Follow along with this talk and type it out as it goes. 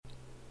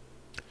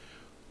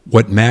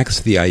What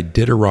Max the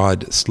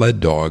Iditarod sled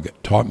dog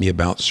taught me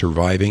about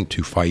surviving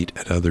to fight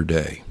another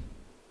day.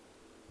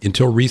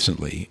 Until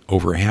recently,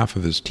 over half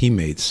of his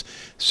teammates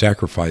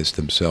sacrificed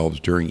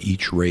themselves during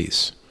each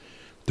race.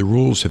 The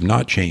rules have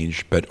not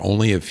changed, but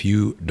only a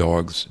few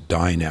dogs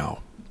die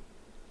now.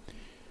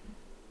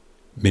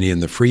 Many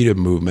in the freedom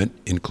movement,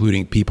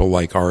 including people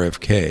like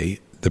RFK,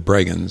 the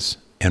Bregans,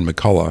 and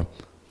McCullough,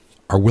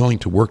 are willing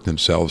to work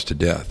themselves to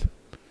death.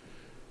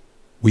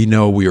 We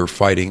know we are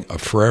fighting a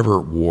forever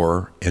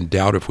war and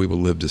doubt if we will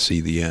live to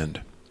see the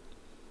end.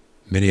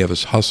 Many of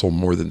us hustle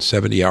more than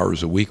 70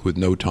 hours a week with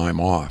no time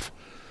off,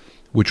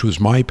 which was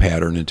my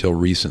pattern until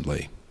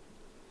recently.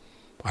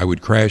 I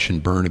would crash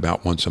and burn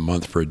about once a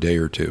month for a day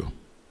or two.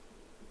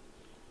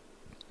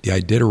 The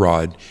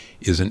Iditarod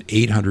is an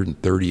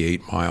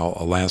 838-mile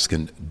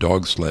Alaskan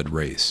dog sled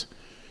race.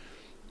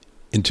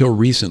 Until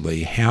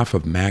recently, half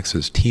of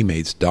Max's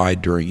teammates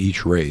died during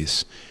each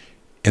race,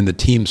 and the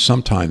team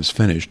sometimes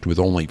finished with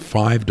only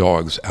 5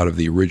 dogs out of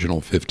the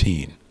original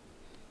 15.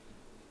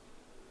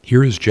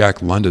 Here is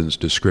Jack London's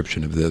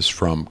description of this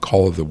from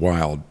Call of the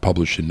Wild,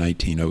 published in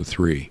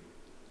 1903.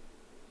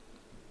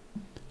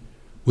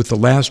 With the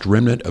last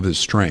remnant of his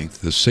strength,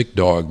 the sick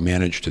dog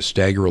managed to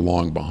stagger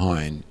along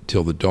behind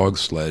till the dog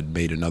sled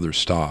made another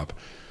stop,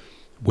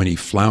 when he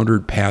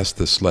floundered past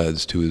the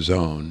sleds to his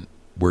own,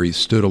 where he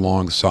stood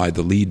alongside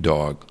the lead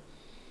dog.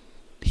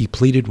 He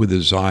pleaded with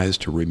his eyes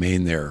to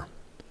remain there.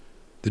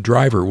 The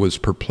driver was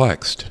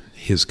perplexed.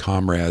 His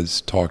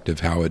comrades talked of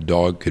how a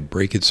dog could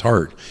break its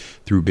heart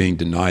through being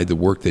denied the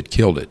work that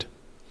killed it,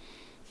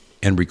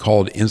 and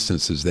recalled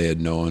instances they had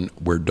known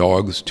where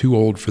dogs too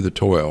old for the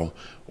toil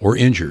or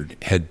injured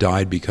had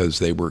died because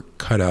they were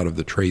cut out of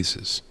the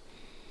traces.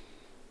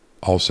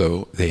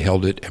 Also, they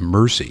held it a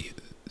mercy,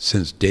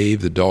 since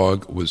Dave the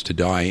dog was to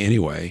die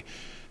anyway,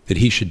 that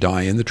he should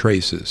die in the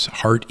traces,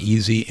 heart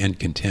easy and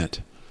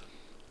content.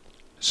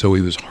 So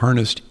he was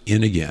harnessed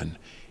in again,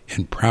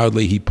 and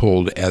proudly he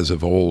pulled as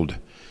of old,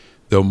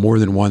 though more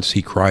than once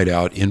he cried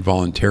out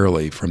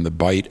involuntarily from the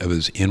bite of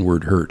his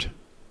inward hurt.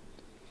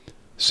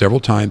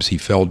 Several times he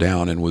fell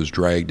down and was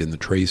dragged in the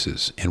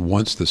traces, and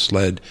once the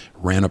sled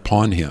ran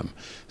upon him,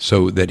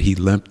 so that he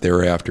limped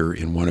thereafter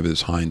in one of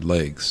his hind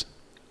legs.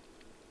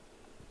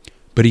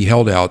 But he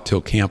held out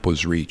till camp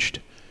was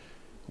reached,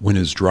 when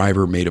his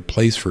driver made a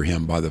place for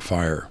him by the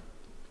fire.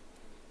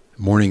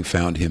 Morning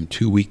found him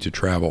too weak to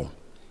travel.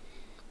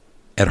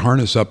 At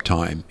harness-up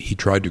time, he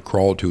tried to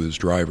crawl to his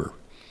driver.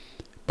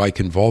 By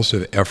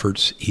convulsive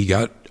efforts, he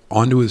got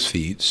onto his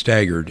feet,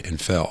 staggered, and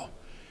fell.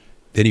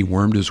 Then he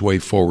wormed his way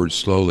forward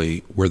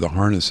slowly where the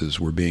harnesses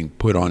were being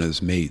put on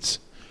his mates.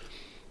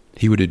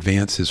 He would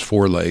advance his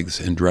forelegs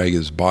and drag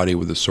his body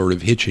with a sort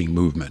of hitching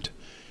movement,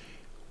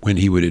 when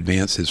he would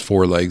advance his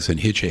forelegs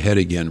and hitch ahead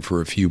again for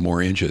a few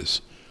more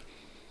inches.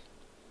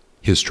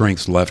 His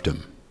strength left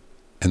him,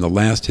 and the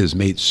last his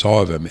mates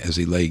saw of him as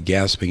he lay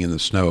gasping in the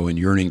snow and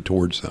yearning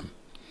towards them.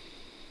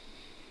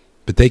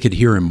 But they could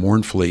hear him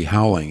mournfully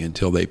howling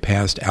until they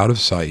passed out of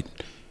sight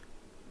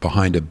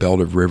behind a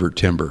belt of river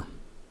timber.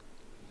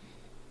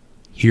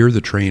 Here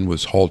the train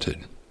was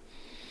halted.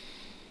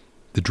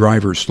 The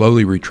driver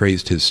slowly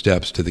retraced his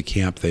steps to the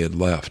camp they had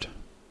left.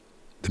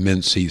 The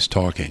men ceased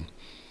talking.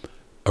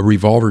 A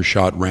revolver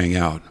shot rang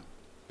out.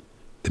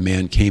 The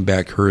man came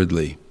back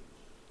hurriedly.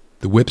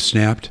 The whip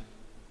snapped.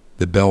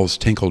 The bells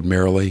tinkled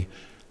merrily.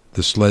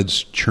 The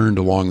sleds churned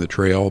along the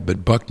trail,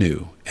 but Buck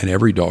knew, and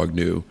every dog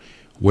knew,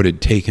 what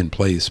had taken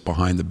place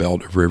behind the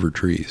belt of river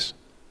trees.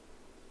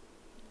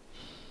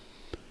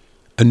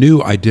 A new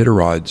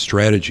Iditarod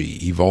strategy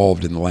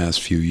evolved in the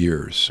last few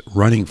years,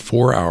 running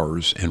 4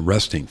 hours and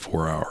resting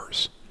 4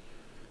 hours.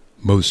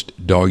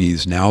 Most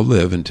doggies now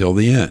live until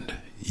the end,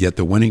 yet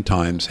the winning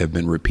times have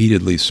been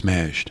repeatedly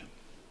smashed.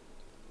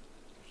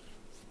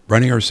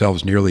 Running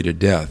ourselves nearly to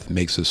death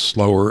makes us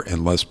slower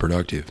and less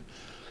productive.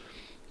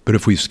 But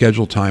if we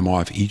schedule time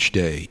off each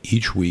day,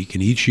 each week,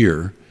 and each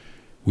year,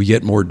 we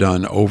get more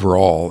done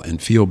overall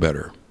and feel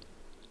better.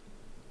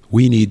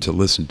 We need to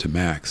listen to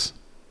Max.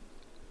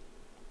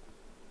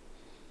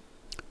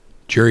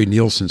 Jerry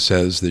Nielsen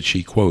says that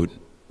she, quote,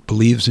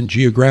 believes in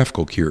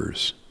geographical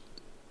cures.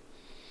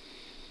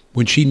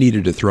 When she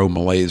needed to throw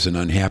malaise and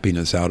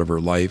unhappiness out of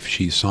her life,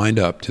 she signed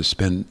up to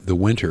spend the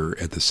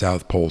winter at the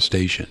South Pole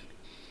Station.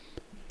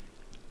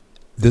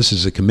 This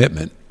is a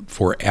commitment,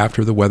 for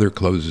after the weather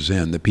closes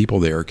in, the people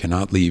there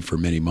cannot leave for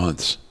many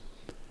months.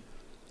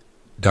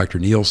 Dr.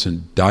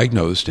 Nielsen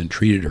diagnosed and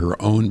treated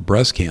her own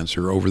breast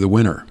cancer over the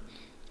winter.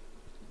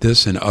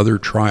 This and other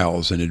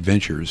trials and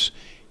adventures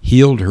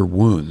healed her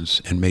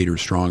wounds and made her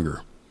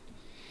stronger.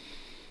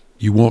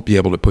 You won't be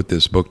able to put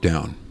this book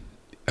down.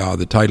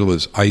 The title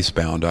is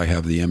Icebound. I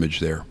have the image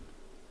there.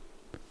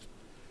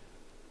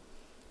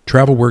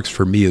 Travel works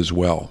for me as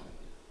well.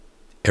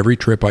 Every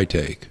trip I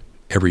take,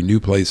 every new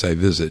place I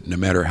visit, no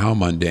matter how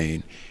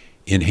mundane,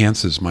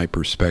 enhances my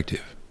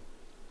perspective.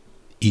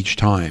 Each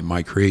time,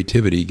 my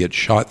creativity gets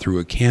shot through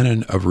a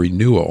cannon of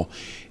renewal,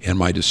 and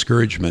my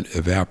discouragement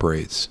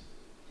evaporates.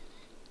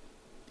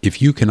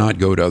 If you cannot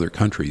go to other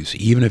countries,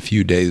 even a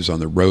few days on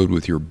the road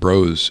with your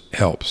bros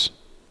helps.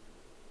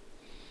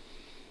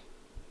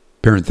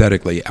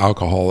 Parenthetically,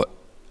 Alcoholic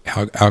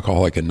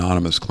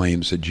Anonymous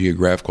claims that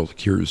geographical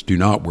cures do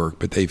not work,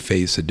 but they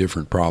face a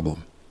different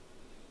problem.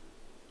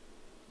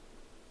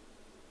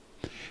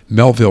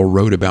 Melville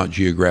wrote about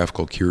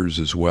geographical cures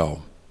as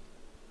well.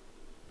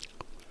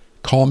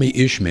 Call me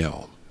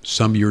Ishmael.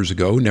 Some years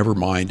ago, never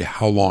mind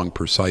how long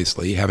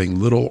precisely, having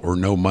little or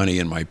no money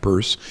in my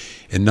purse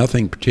and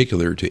nothing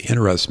particular to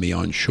interest me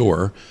on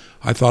shore,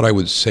 I thought I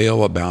would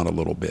sail about a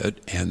little bit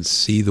and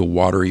see the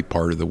watery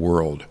part of the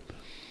world.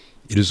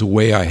 It is a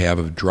way I have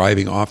of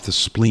driving off the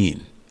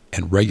spleen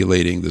and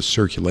regulating the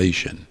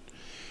circulation.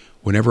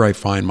 Whenever I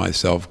find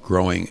myself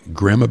growing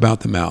grim about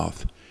the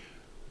mouth,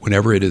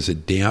 whenever it is a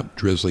damp,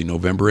 drizzly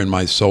November in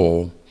my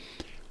soul,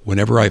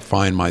 whenever I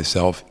find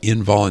myself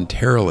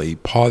involuntarily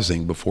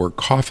pausing before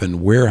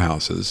coffin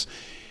warehouses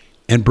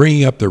and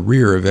bringing up the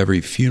rear of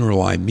every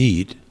funeral I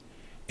meet,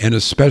 and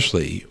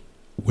especially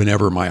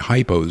whenever my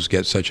hypos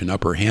get such an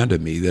upper hand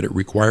of me that it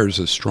requires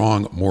a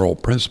strong moral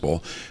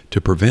principle to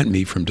prevent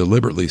me from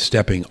deliberately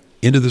stepping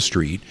into the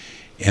street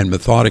and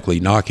methodically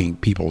knocking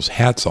people's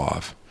hats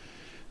off,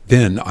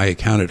 then I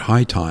account it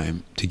high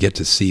time to get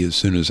to sea as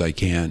soon as I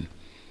can.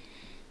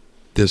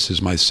 This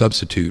is my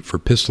substitute for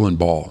pistol and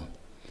ball.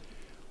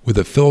 With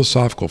a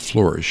philosophical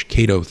flourish,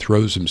 Cato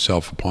throws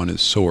himself upon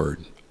his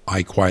sword.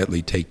 I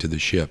quietly take to the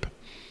ship.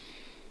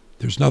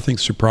 There's nothing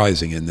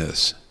surprising in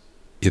this.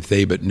 If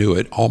they but knew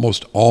it,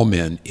 almost all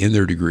men, in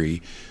their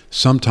degree,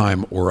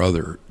 sometime or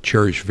other,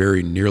 cherish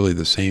very nearly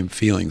the same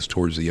feelings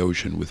towards the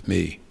ocean with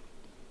me.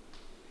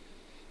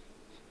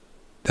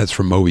 That's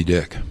from Moby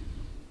Dick.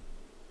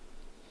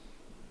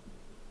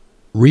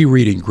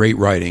 Rereading great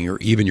writing or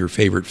even your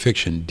favorite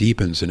fiction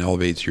deepens and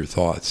elevates your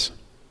thoughts.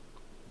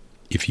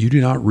 If you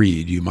do not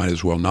read, you might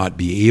as well not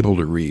be able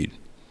to read.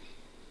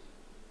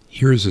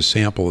 Here is a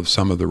sample of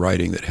some of the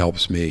writing that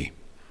helps me.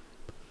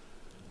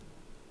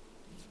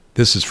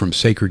 This is from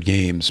Sacred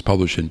Games,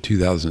 published in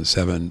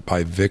 2007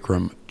 by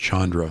Vikram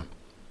Chandra.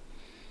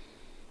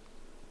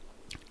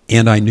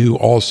 And I knew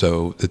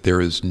also that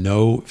there is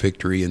no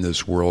victory in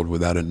this world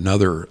without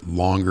another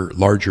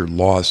larger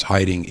loss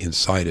hiding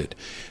inside it,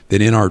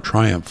 that in our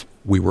triumph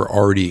we were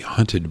already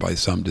hunted by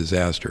some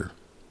disaster.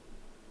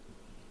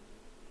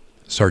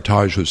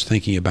 Sartaj was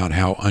thinking about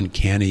how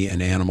uncanny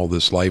an animal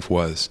this life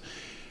was,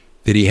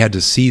 that he had to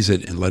seize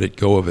it and let it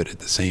go of it at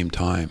the same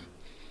time,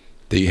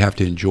 that you have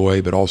to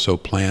enjoy but also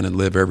plan and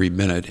live every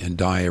minute and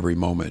die every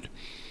moment.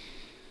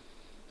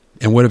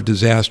 And what of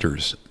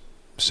disasters?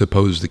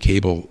 Suppose the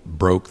cable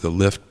broke, the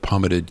lift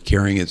plummeted,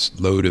 carrying its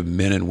load of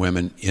men and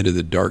women into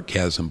the dark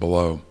chasm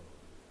below.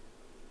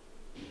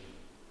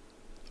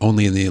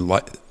 Only the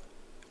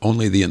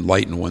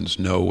enlightened ones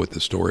know what the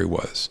story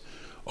was.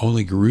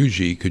 Only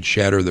Guruji could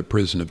shatter the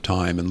prison of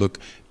time and look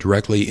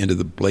directly into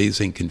the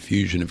blazing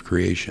confusion of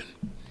creation.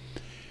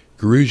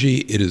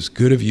 Guruji, it is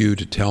good of you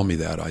to tell me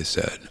that, I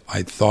said.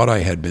 I thought I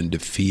had been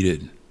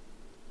defeated.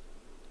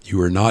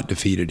 You are not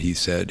defeated, he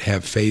said.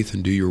 Have faith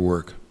and do your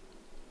work.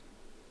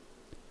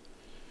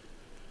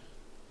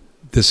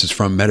 This is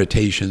from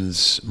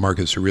Meditations,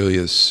 Marcus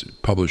Aurelius,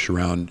 published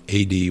around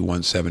AD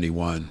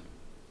 171.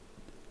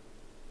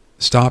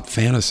 Stop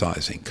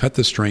fantasizing. Cut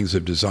the strings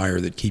of desire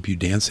that keep you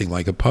dancing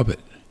like a puppet.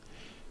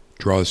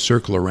 Draw a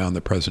circle around the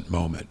present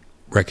moment.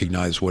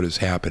 Recognize what is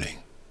happening.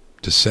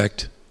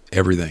 Dissect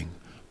everything.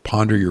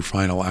 Ponder your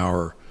final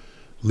hour.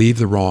 Leave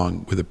the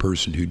wrong with the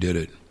person who did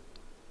it.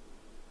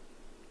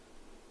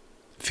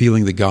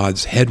 Feeling the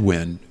gods'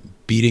 headwind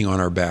beating on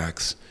our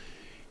backs,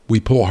 we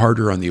pull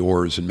harder on the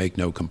oars and make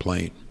no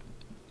complaint.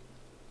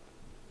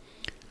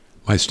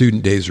 My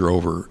student days are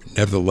over.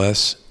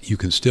 Nevertheless, you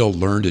can still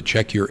learn to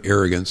check your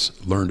arrogance,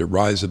 learn to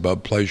rise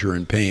above pleasure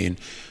and pain,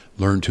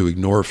 learn to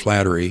ignore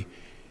flattery,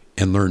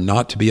 and learn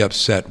not to be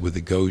upset with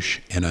the gauche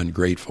and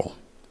ungrateful.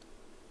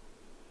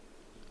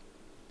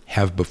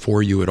 Have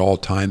before you at all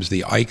times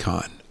the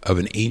icon of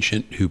an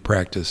ancient who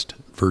practiced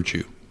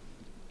virtue.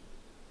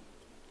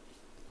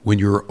 When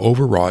you are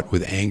overwrought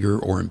with anger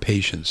or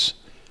impatience,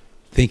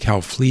 think how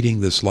fleeting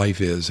this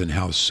life is and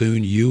how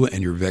soon you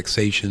and your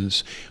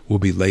vexations will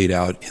be laid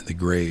out in the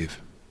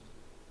grave.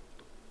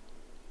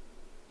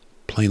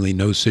 Plainly,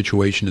 no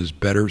situation is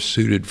better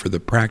suited for the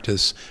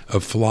practice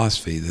of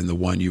philosophy than the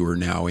one you are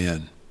now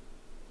in.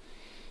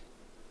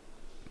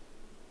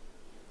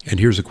 And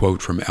here's a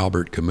quote from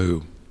Albert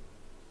Camus.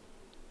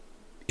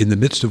 In the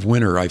midst of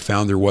winter, I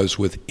found there was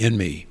within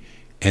me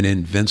an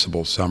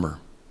invincible summer.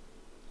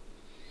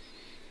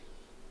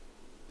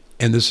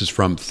 And this is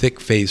from Thick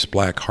Face,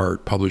 Black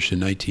Heart, published in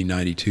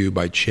 1992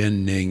 by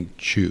Chen Ning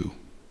Chu.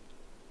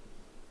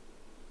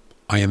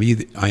 I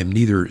am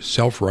neither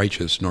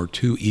self-righteous nor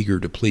too eager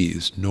to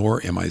please,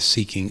 nor am I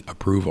seeking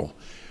approval.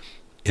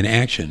 In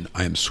action,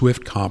 I am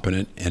swift,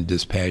 competent, and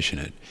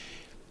dispassionate.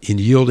 In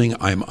yielding,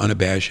 I am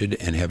unabashed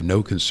and have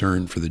no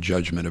concern for the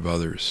judgment of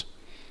others.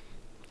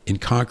 In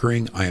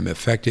conquering, I am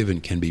effective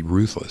and can be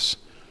ruthless.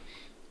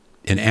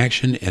 In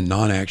action and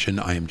non-action,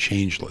 I am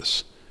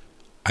changeless.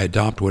 I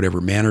adopt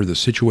whatever manner the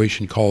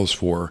situation calls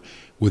for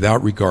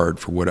without regard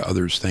for what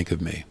others think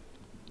of me.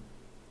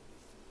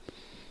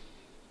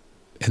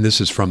 And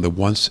this is from The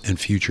Once and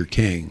Future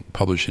King,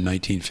 published in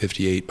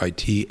 1958 by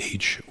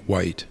T.H.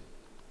 White.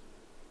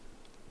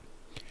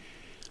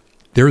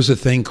 There is a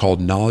thing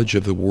called knowledge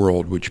of the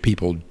world which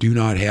people do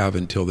not have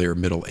until they are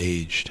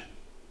middle-aged.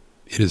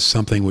 It is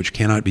something which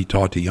cannot be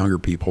taught to younger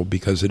people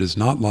because it is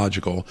not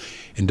logical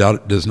and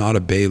does not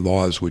obey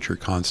laws which are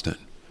constant.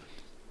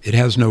 It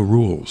has no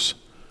rules.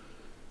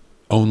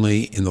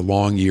 Only in the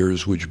long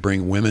years which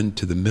bring women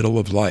to the middle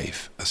of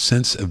life, a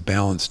sense of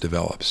balance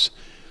develops.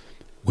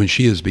 When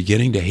she is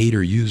beginning to hate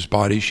her used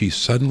body, she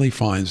suddenly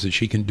finds that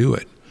she can do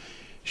it.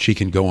 She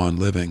can go on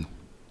living.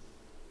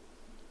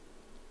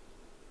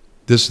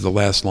 This is the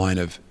last line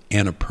of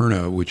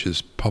Annapurna, which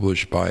is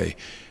published by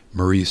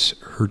Maurice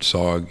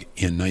Herzog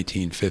in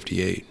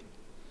 1958.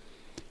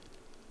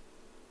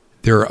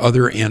 There are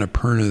other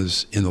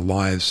Annapurnas in the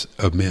lives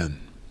of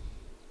men.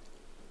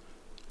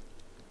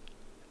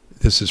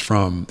 This is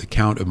from The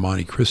Count of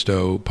Monte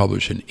Cristo,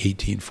 published in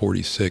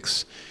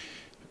 1846,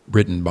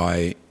 written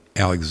by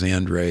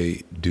Alexandre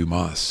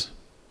Dumas.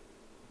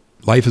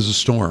 Life is a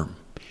storm.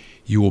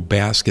 You will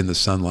bask in the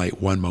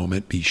sunlight one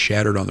moment, be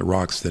shattered on the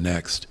rocks the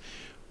next.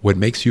 What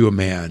makes you a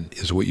man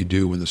is what you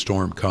do when the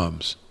storm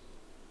comes.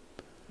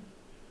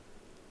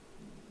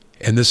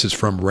 And this is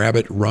from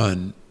Rabbit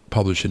Run,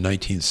 published in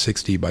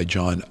 1960 by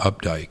John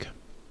Updike.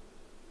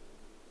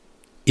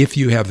 If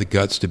you have the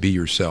guts to be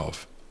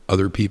yourself,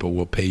 other people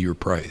will pay your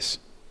price.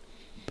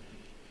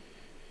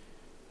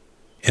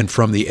 And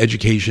from The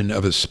Education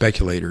of a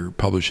Speculator,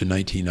 published in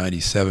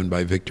 1997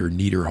 by Victor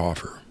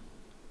Niederhofer.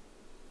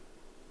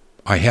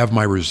 I have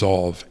my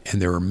resolve,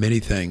 and there are many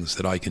things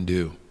that I can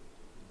do.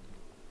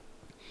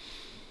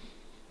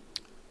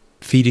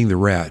 Feeding the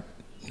Rat,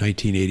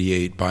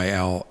 1988 by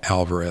Al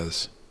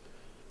Alvarez.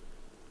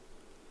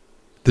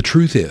 The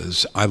truth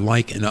is, I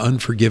like an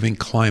unforgiving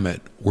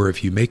climate where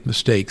if you make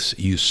mistakes,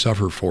 you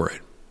suffer for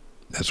it.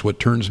 That's what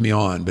turns me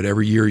on, but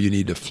every year you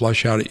need to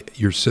flush out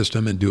your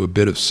system and do a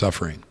bit of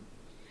suffering.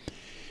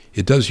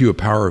 It does you a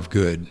power of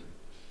good.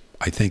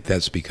 I think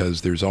that's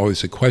because there's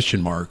always a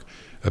question mark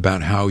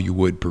about how you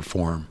would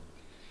perform.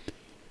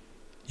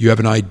 You have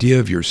an idea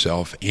of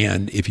yourself,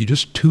 and if you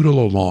just tootle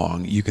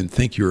along, you can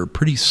think you're a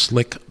pretty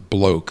slick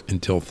bloke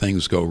until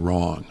things go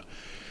wrong.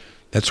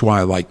 That's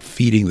why I like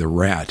Feeding the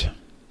Rat.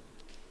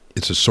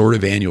 It's a sort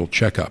of annual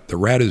checkup. The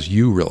rat is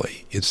you,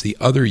 really. It's the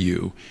other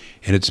you,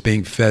 and it's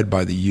being fed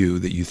by the you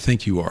that you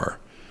think you are.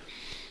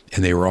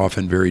 And they were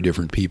often very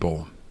different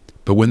people.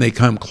 But when they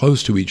come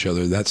close to each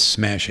other, that's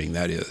smashing,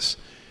 that is.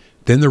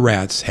 Then the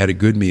rats had a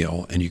good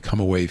meal, and you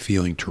come away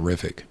feeling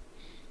terrific.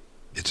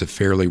 It's a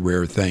fairly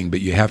rare thing,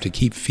 but you have to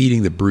keep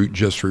feeding the brute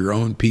just for your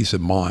own peace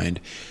of mind.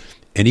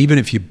 And even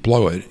if you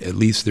blow it, at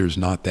least there's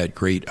not that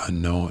great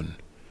unknown.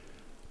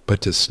 But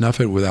to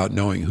snuff it without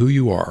knowing who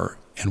you are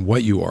and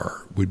what you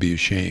are would be a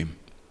shame.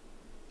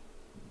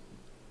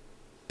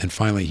 And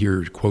finally,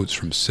 here are quotes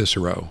from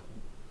Cicero.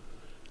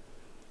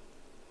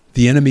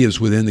 The enemy is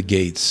within the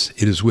gates.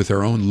 It is with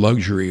our own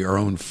luxury, our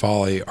own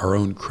folly, our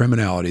own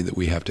criminality that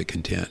we have to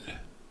contend.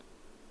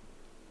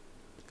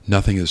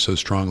 Nothing is so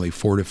strongly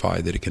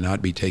fortified that it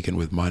cannot be taken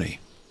with money.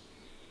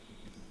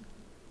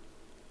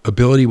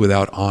 Ability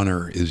without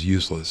honor is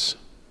useless.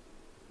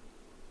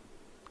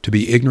 To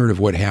be ignorant of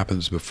what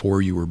happens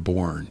before you were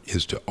born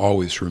is to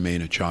always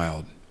remain a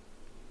child.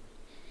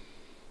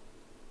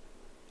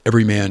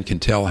 Every man can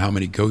tell how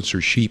many goats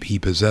or sheep he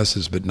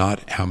possesses, but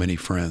not how many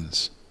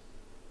friends.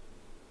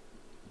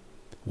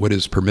 What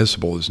is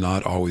permissible is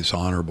not always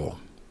honorable.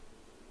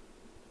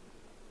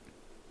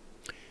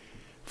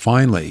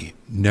 Finally,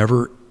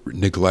 never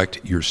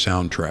neglect your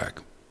soundtrack.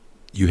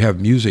 You have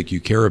music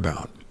you care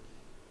about.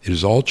 It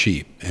is all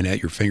cheap and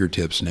at your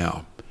fingertips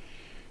now.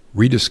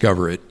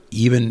 Rediscover it,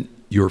 even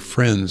your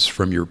friends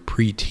from your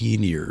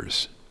preteen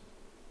years.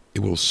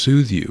 It will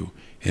soothe you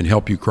and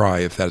help you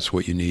cry if that's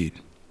what you need.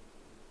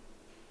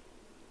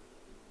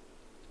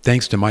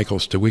 Thanks to Michael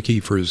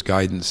Stawicki for his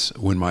guidance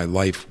when my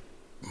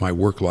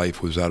work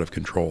life was out of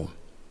control.